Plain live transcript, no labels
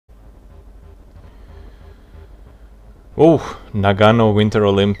Oh, Nagano Winter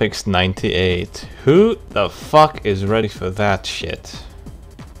Olympics 98. Who the fuck is ready for that shit?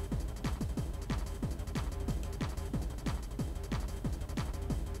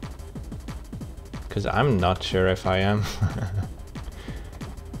 Because I'm not sure if I am.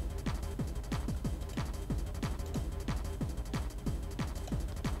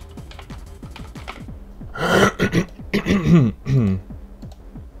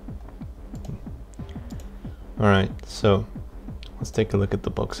 Alright, so let's take a look at the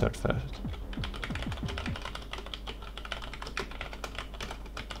box art first.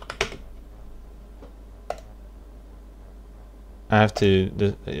 I have to,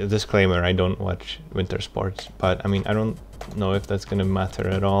 disclaimer, I don't watch winter sports, but I mean, I don't know if that's gonna matter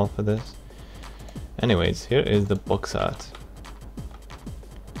at all for this. Anyways, here is the box art.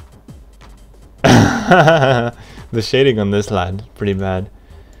 The shading on this lad, pretty bad.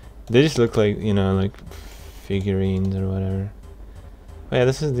 They just look like, you know, like figurines or whatever. Oh yeah,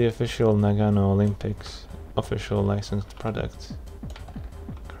 this is the official Nagano Olympics official licensed product.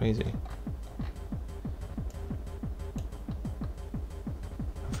 Crazy.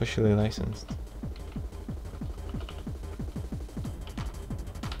 Officially licensed.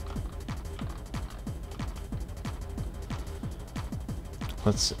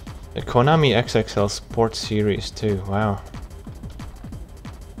 Let's a Konami XXL Sports Series too. Wow.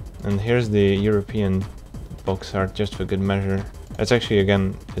 And here's the European box art just for good measure. It's actually,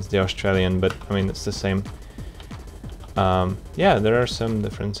 again, it's the Australian, but I mean it's the same. Yeah, there are some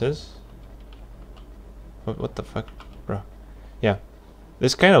differences. What the fuck, bro? Yeah,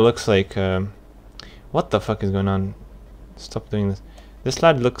 this kind of looks like what the fuck is going on? Stop doing this. This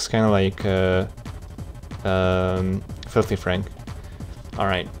lad looks kind of like Filthy Frank. All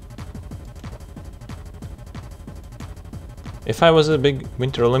right. If I was a big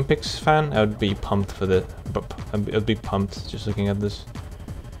Winter Olympics fan, I would be pumped for the. I'd be pumped just looking at this.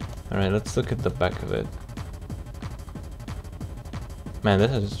 All right, let's look at the back of it. Man,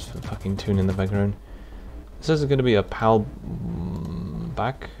 this has a fucking tune in the background. This is going to be a PAL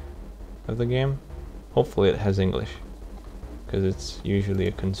back of the game. Hopefully it has English, because it's usually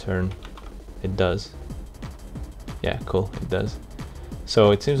a concern. It does. Yeah, cool, it does. So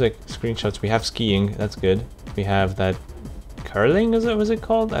it seems like screenshots. We have skiing, that's good. We have that curling, is that was it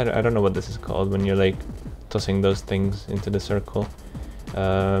called? I don't know what this is called when you're like tossing those things into the circle.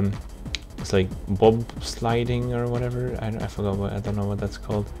 It's like bob sliding or whatever. I forgot what, I don't know what that's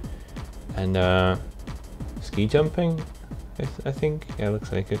called. And ski jumping, I think. Yeah,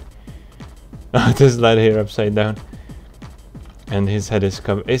 looks like it. This lad here upside down, and his head is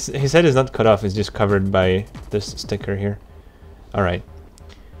covered. His head is not cut off. It's just covered by this sticker here. All right.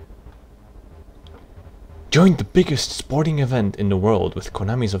 Join the biggest sporting event in the world with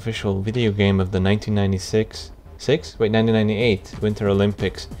Konami's official video game of the 1998 Winter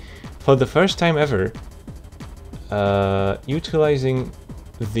Olympics. For the first time ever, utilizing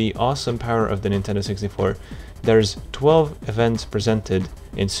the awesome power of the Nintendo 64, there's 12 events presented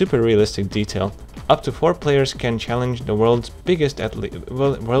in super realistic detail. Up to 4 players can challenge the world's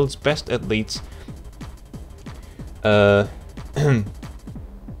world's best athletes. Where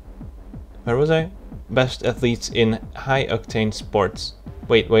was I? Best athletes in high-octane sports.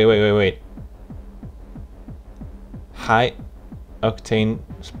 Wait. High-octane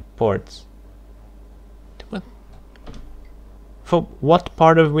sports. What? For what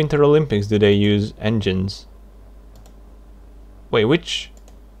part of Winter Olympics do they use engines? Wait, which...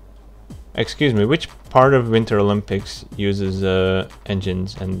 Excuse me, which part of Winter Olympics uses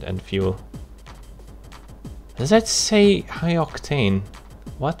engines and fuel? Does that say high-octane?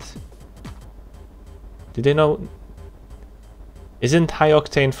 What? Did they know? Isn't high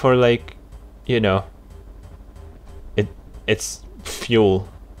octane for, like, you know, it's fuel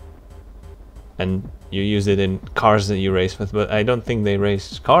and you use it in cars that you race with, but I don't think they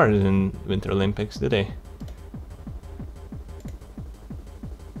race cars in Winter Olympics, do they?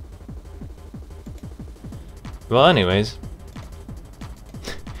 Well, anyways,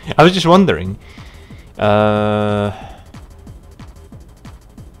 I was just wondering.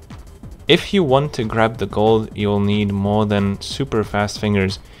 If you want to grab the gold, you'll need more than super fast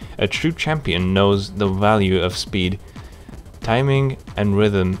fingers. A true champion knows the value of speed, timing, and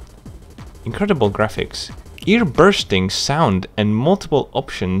rhythm. Incredible graphics, ear-bursting sound, and multiple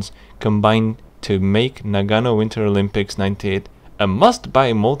options combine to make Nagano Winter Olympics 98 a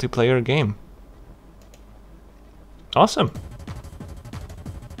must-buy multiplayer game. Awesome.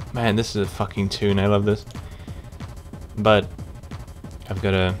 Man, this is a fucking tune. I love this. But I've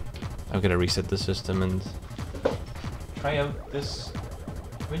got to reset the system and try out this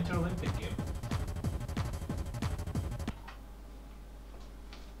Winter Olympic game.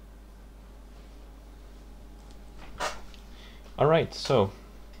 Alright, so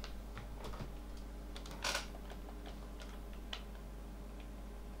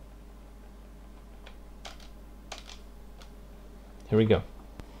here we go.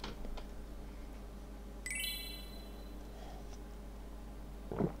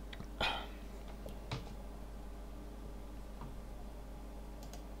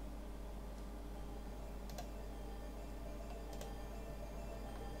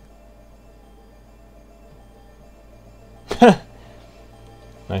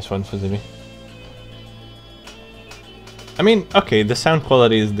 Nice one, Fuzzy. I mean, okay, the sound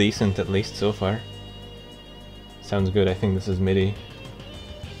quality is decent at least so far. Sounds good. I think this is MIDI.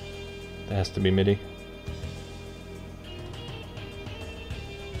 It has to be MIDI.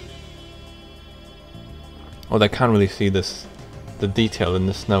 Oh, I can't really see this, the detail in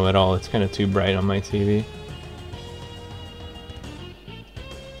the snow at all. It's kind of too bright on my TV.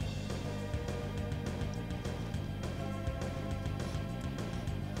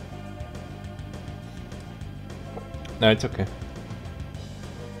 No, it's okay.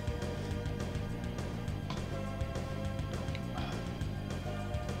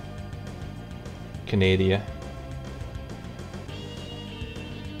 Canada.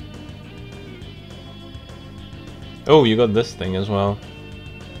 Oh, you got this thing as well.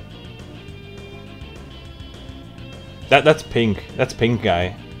 That's pink. That's pink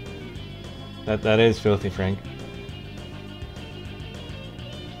guy. That is Filthy Frank.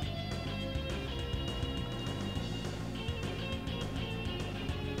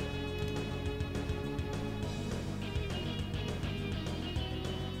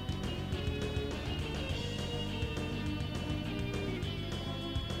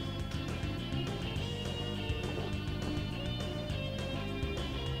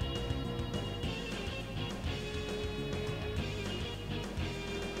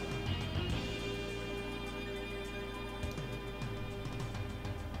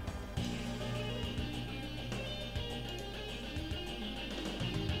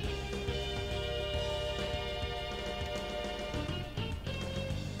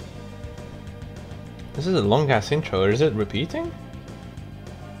 This is a long ass intro, or is it repeating?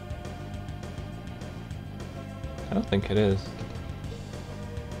 I don't think it is.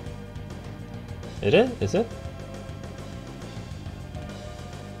 It is? Is it?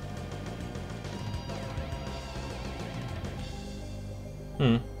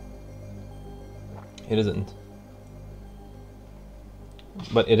 It isn't.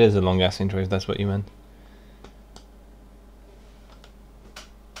 But it is a long ass intro if that's what you meant.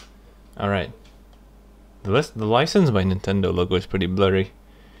 Alright. The license by Nintendo logo is pretty blurry.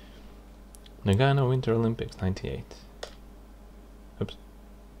 Nagano Winter Olympics 98. Oops.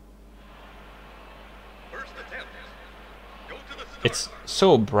 It's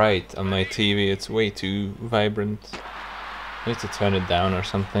so bright on my TV, it's way too vibrant. I need to turn it down or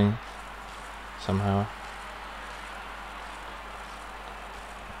something. Somehow.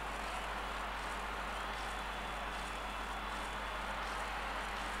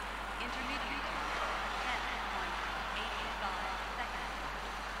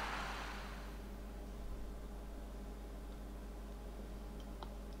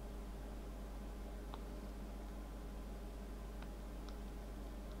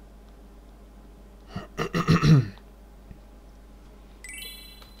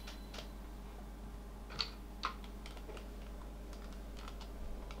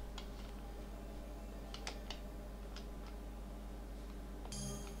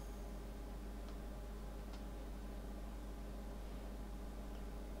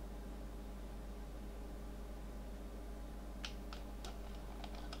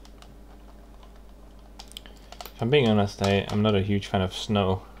 If I'm being honest, I'm not a huge fan of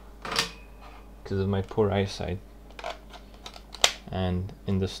snow because of my poor eyesight, and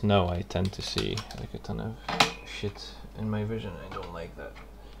in the snow I tend to see like a ton of shit in my vision. I don't like that.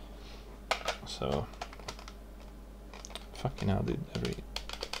 So fucking hell, dude, every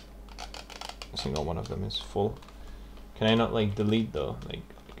single one of them is full. Can I not like delete though? Like,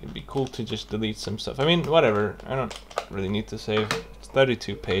 it'd be cool to just delete some stuff. I mean, whatever, I don't really need to save. It's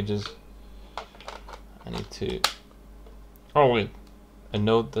 32 pages. I need to... Oh wait, a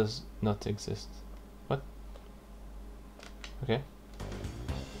node does not exist. What? Okay.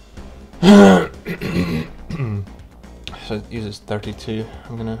 So it uses 32.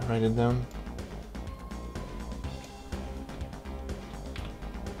 I'm gonna write it down.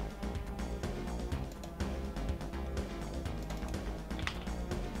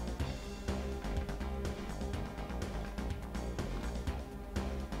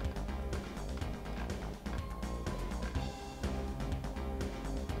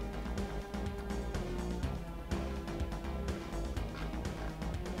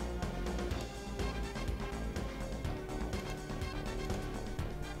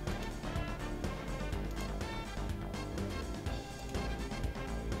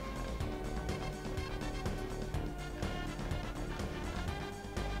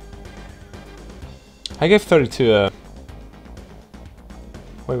 I gave 32 a...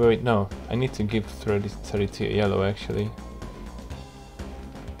 Wait, no. I need to give 32 a yellow, actually.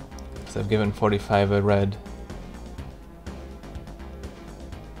 So I've given 45 a red.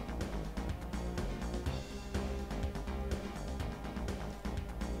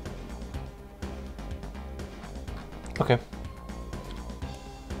 Okay.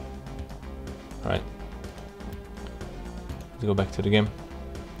 Alright. Let's go back to the game.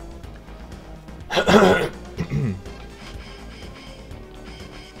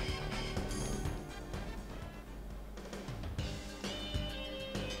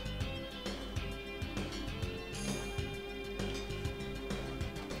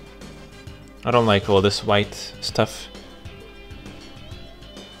 I don't like all this white stuff.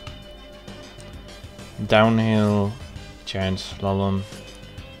 Downhill, giant slalom,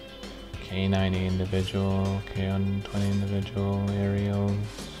 K90 individual, K120 individual, aerials,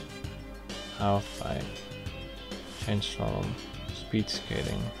 half-pipe, giant slalom, speed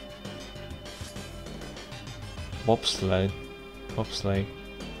skating, bobsled,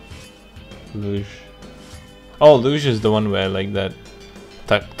 luge. Oh, luge is the one where like that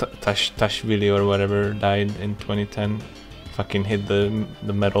Tashvili or whatever died in 2010. Fucking hit the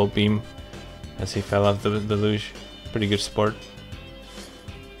metal beam as he fell off the luge. Pretty good sport.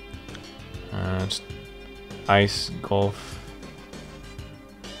 Ice, golf.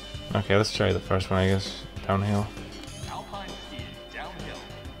 Okay, let's try the first one, I guess. Downhill. Alpine skiing, downhill.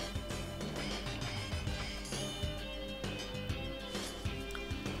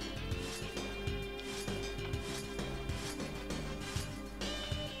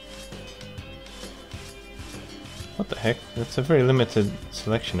 What the heck? That's a very limited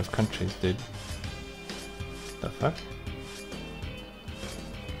selection of countries, dude. The fuck?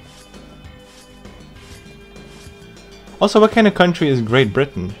 Also, what kind of country is Great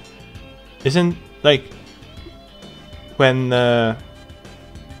Britain? Isn't, like, when, I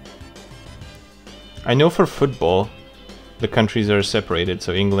know for football, the countries are separated,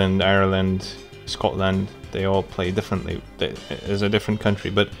 so England, Ireland, Scotland, they all play differently, as a different country,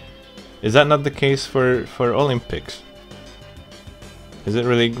 but is that not the case for Olympics? Is it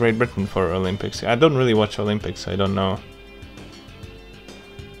really Great Britain for Olympics? I don't really watch Olympics, so I don't know.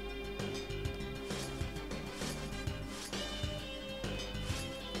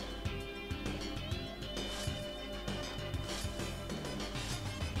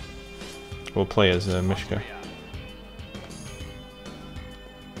 We'll play as Mishka.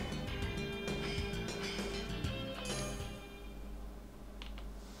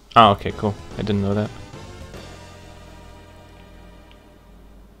 Oh, okay, cool. I didn't know that.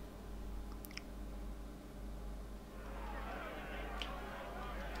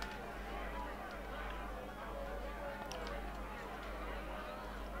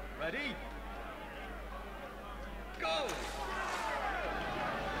 Ready? Go!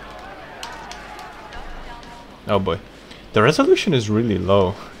 Oh boy. The resolution is really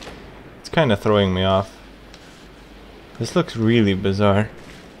low. It's kind of throwing me off. This looks really bizarre.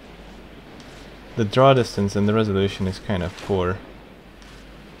 The draw distance and the resolution is kind of poor.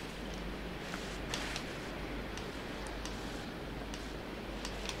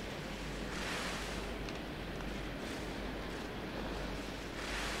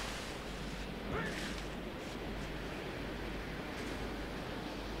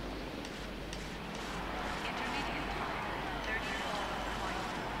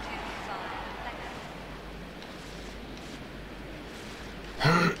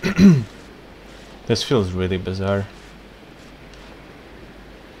 This feels really bizarre.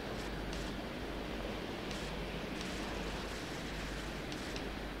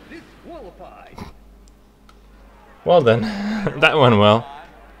 Disqualified. Well then, that went well.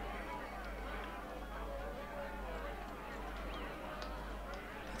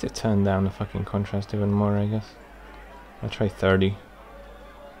 To turn down the fucking contrast even more, I guess. I'll try 30.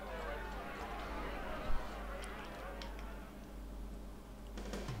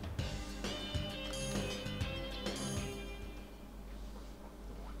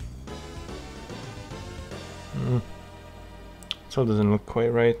 Still doesn't look quite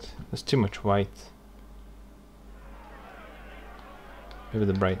right. There's too much white. Maybe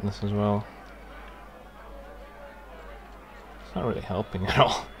the brightness as well. It's not really helping at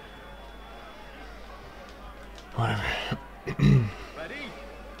all. Whatever. Ready?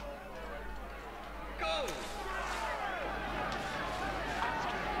 Go!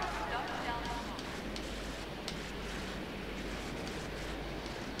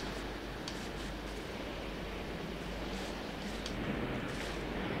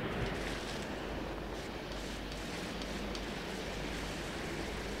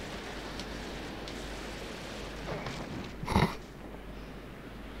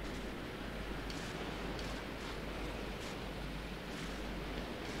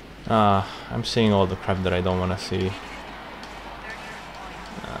 I'm seeing all the crap that I don't want to see.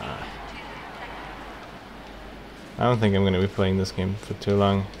 I don't think I'm going to be playing this game for too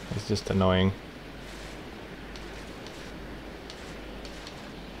long. It's just annoying.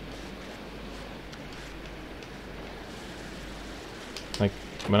 Like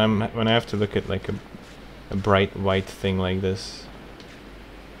when I have to look at like a bright white thing like this,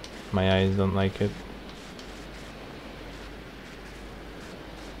 my eyes don't like it.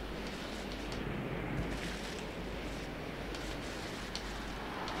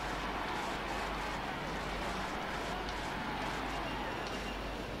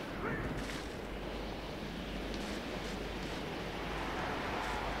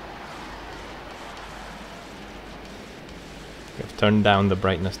 I've turned down the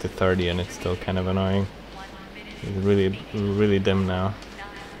brightness to 30 and it's still kind of annoying. It's really dim now.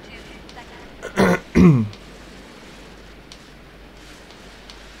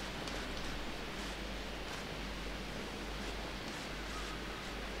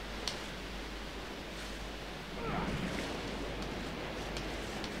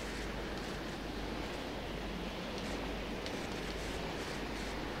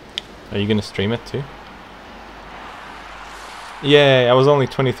 Are you gonna stream it too? Yeah, I was only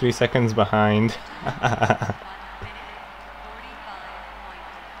 23 seconds behind.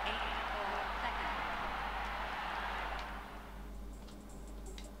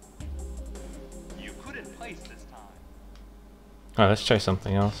 You couldn't place this time. Alright, let's try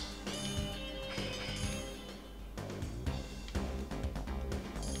something else.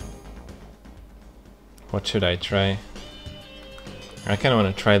 What should I try? I kinda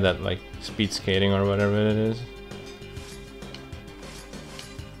wanna try that, like, speed skating or whatever it is.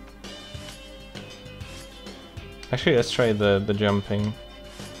 Actually, let's try the jumping.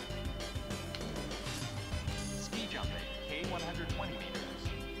 Ski jumping, K 120 meters.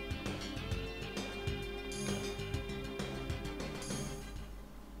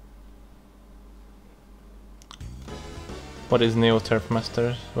 What is Neo Turf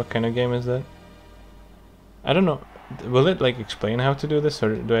Masters? What kind of game is that? I don't know. Will it like explain how to do this,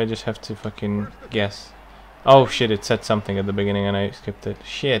 or do I just have to fucking guess? Oh shit, it said something at the beginning and I skipped it.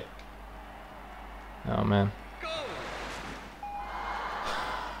 Shit. Oh man.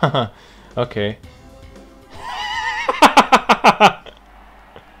 Okay.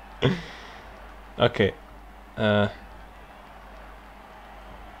 Okay.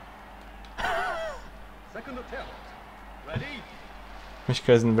 Second attempt. Ready?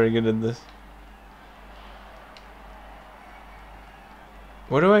 Mishka isn't very good at this.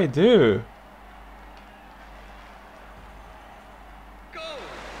 What do I do? Go!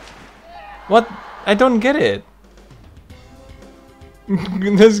 What? I don't get it.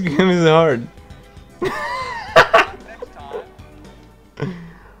 This game is hard. Next time.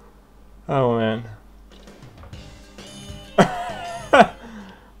 Oh man.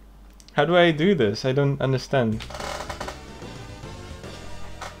 How do I do this? I don't understand.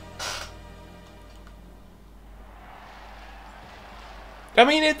 I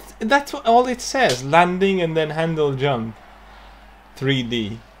mean, that's what all it says. Landing and then handle jump.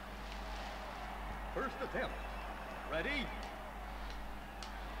 3D. First attempt. Ready?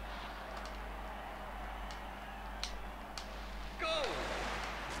 Go!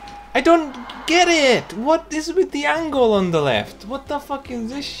 I don't get it! What is with the angle on the left? What the fuck is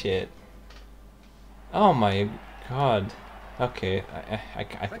this shit? Oh my god. Okay,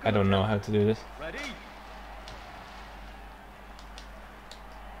 I don't know how to do this. Ready?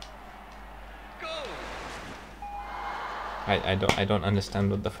 Go! I don't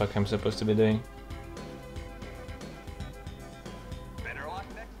understand what the fuck I'm supposed to be doing. Better luck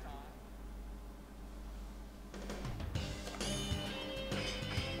next time.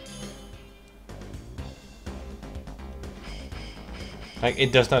 Like,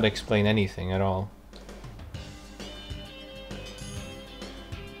 it does not explain anything at all.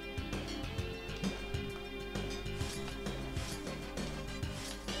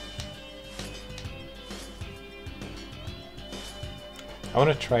 I want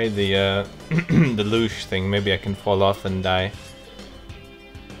to try the the luge thing. Maybe I can fall off and die.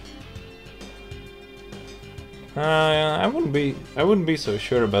 I wouldn't be so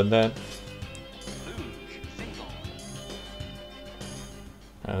sure about that. Luge, single.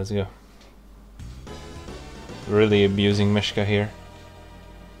 Alright, let's go. Really abusing Mishka here.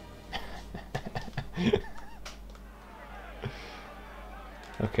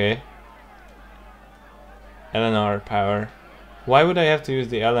 Okay. LNR power. Why would I have to use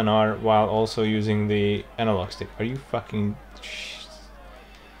the LNR while also using the analog stick? Are you fucking...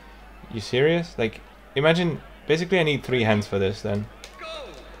 You serious? Like, imagine... Basically I need 3 hands for this then. Go!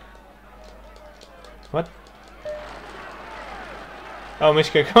 Oh,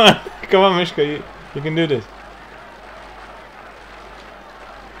 Mishka, come on. Come on, Mishka, you can do this.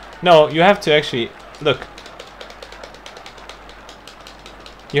 No, you have to actually... Look.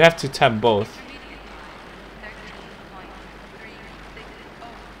 You have to tap both.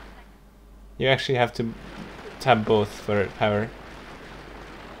 You actually have to tap both for power.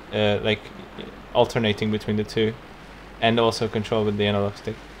 Like, alternating between the two. And also control with the analog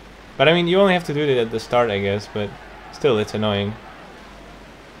stick. But I mean, you only have to do it at the start, I guess, but still, it's annoying.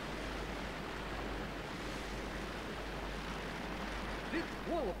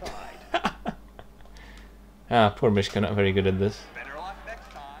 Ah, poor Mishka, not very good at this. Better luck next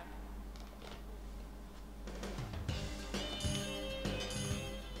time.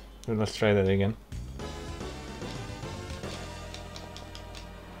 Well, let's try that again.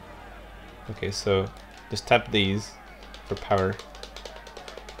 Okay, so just tap these for power.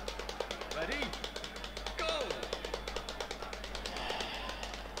 Ready? Go!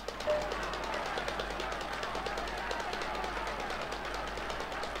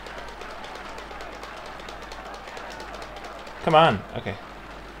 Come on, okay.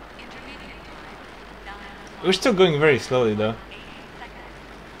 We're still going very slowly though.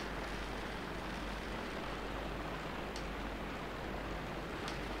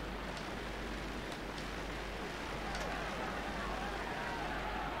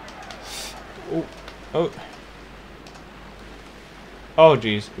 Oh, oh. Oh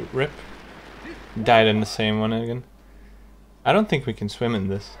jeez, rip. Died in the same one again. I don't think we can swim in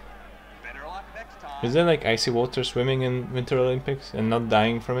this. Better luck next time. Is there like icy water swimming in Winter Olympics and not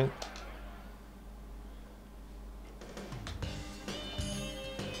dying from it?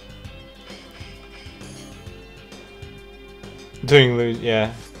 Doing lose,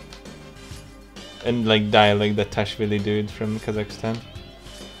 yeah. And like die like the Tashvili dude from Kazakhstan.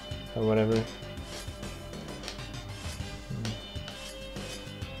 Or whatever.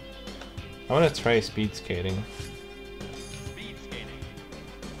 I wanna try speed skating. Speed skating.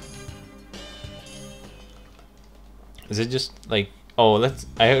 Is it just like, oh, let's,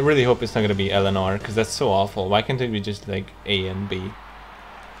 I really hope it's not gonna be L and R, because that's so awful. Why can't it be just like A and B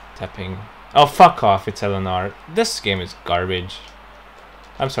tapping? Oh, fuck off, it's L and R. This game is garbage.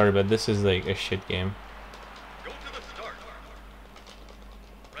 I'm sorry, but this is like a shit game. Go to the start.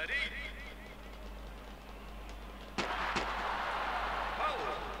 Ready? Power.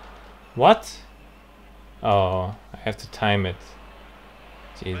 What? Oh, I have to time it.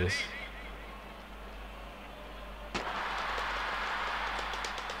 Jesus.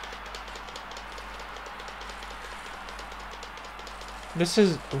 This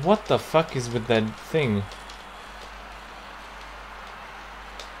is, what the fuck is with that thing?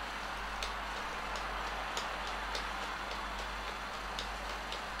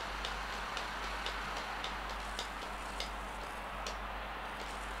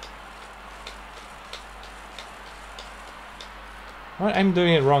 What? I'm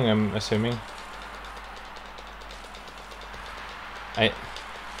doing it wrong, I'm assuming.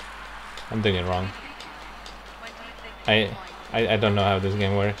 I'm doing it wrong. I don't know how this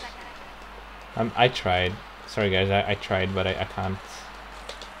game works. I tried. Sorry guys, I tried, but I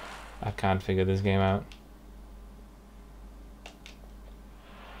can't figure this game out.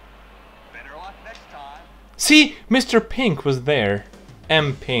 Better luck next time. See, Mr. Pink was there.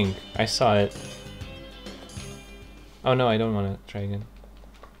 M Pink. I saw it. Oh no, I don't want to try again.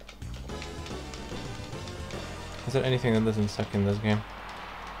 Is there anything that doesn't suck in this game?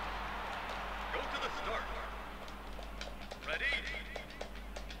 Go to the start. Ready?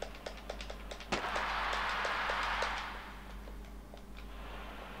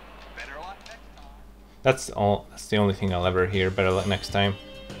 Better luck next time. That's all. That's the only thing I'll ever hear. Better luck next time.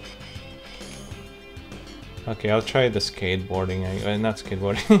 Okay, I'll try the skateboarding. Not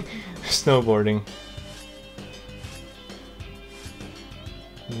skateboarding, snowboarding.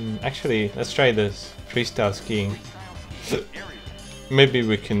 Actually, let's try this freestyle skiing. Maybe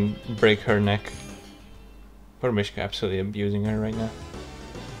we can break her neck. Poor Mishka, absolutely abusing her right now.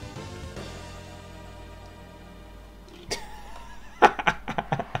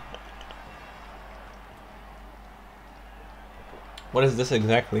 What is this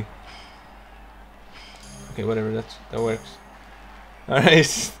exactly? Okay, whatever, that works. Alright.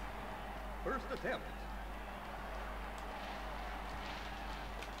 First attempt.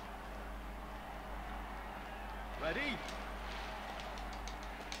 Ready?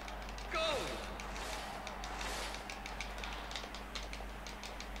 Go!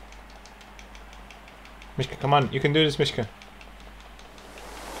 Mishka, come on, you can do this, Mishka.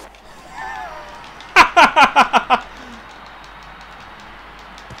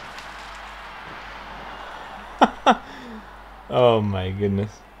 Oh my goodness.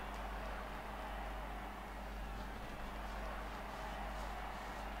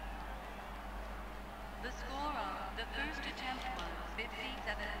 The score of the first attempt was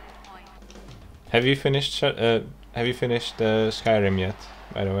 57 points. Have you finished Skyrim yet,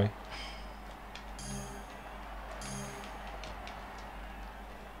 by the way?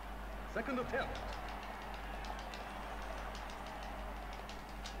 Second attempt.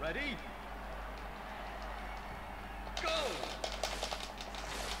 Ready? Go!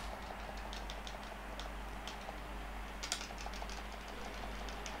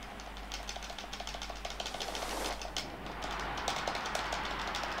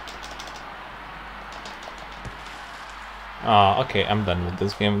 Ah, okay, I'm done with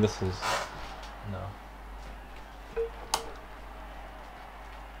this game. This is... no.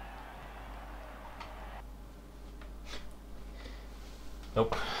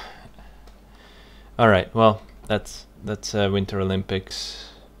 Nope. Alright, well, that's Winter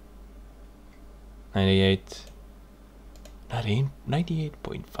Olympics 98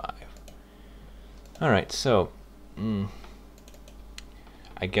 98.5. Alright, so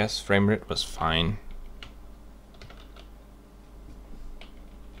I guess frame rate was fine.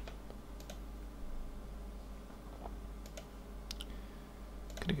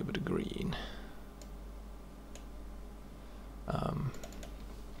 Gonna give it a green.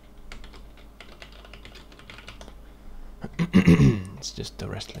 It's just a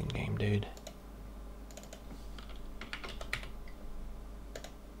wrestling game, dude.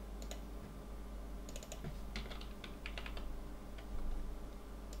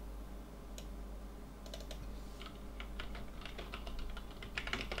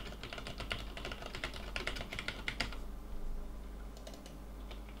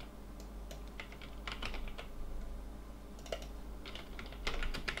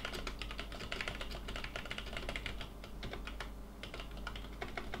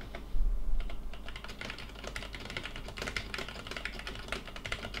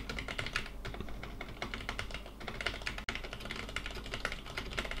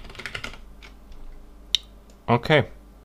 Okay.